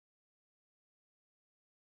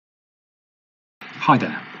Hi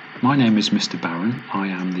there, my name is Mr. Barron. I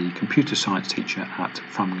am the computer science teacher at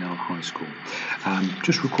Framlingham High School.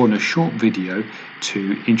 Just recording a short video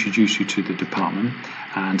to introduce you to the department,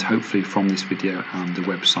 and hopefully from this video and the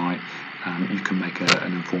website you can make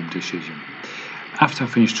an informed decision. After I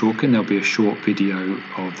finish talking, there'll be a short video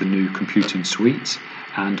of the new computing suite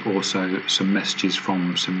and also some messages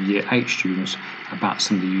from some Year 8 students about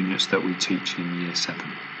some of the units that we teach in Year 7.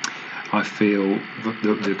 I feel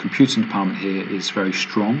that the computing department here is very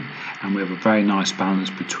strong, and we have a very nice balance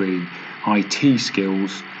between IT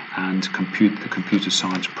skills and the computer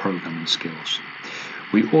science programming skills.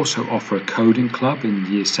 We also offer a coding club in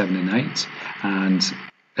Year 7 and 8, and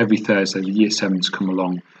every Thursday the Year 7s come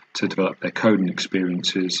along to develop their coding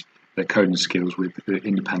experiences, their coding skills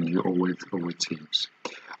independently or with teams.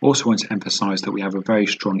 Also want to emphasise that we have a very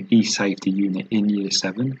strong e-safety unit in Year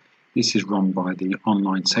 7. This is run by the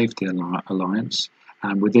Online Safety Alliance,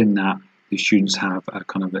 and within that the students have a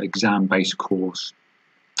kind of exam-based course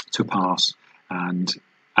to pass, and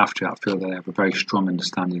after that I feel they have a very strong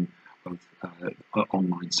understanding of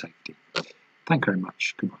online safety. Thank you very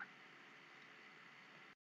much. Goodbye.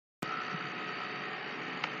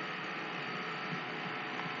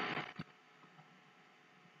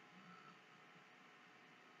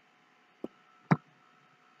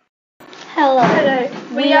 Hello,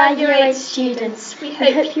 we are Year 8 students. We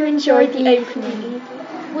hope you enjoyed the opening.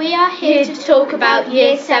 We are here to talk about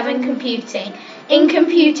Year 7 computing. In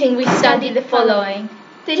computing we study the following: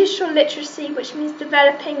 Digital literacy, which means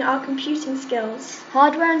developing our computing skills.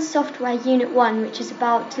 Hardware and Software Unit 1, which is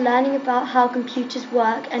about learning about how computers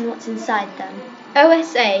work and what's inside them.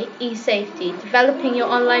 OSA, e-safety, developing your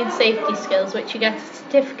online safety skills, which you get a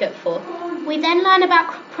certificate for. We then learn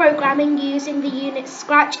about programming using the units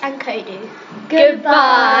Scratch and Kodu.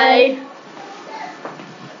 Goodbye!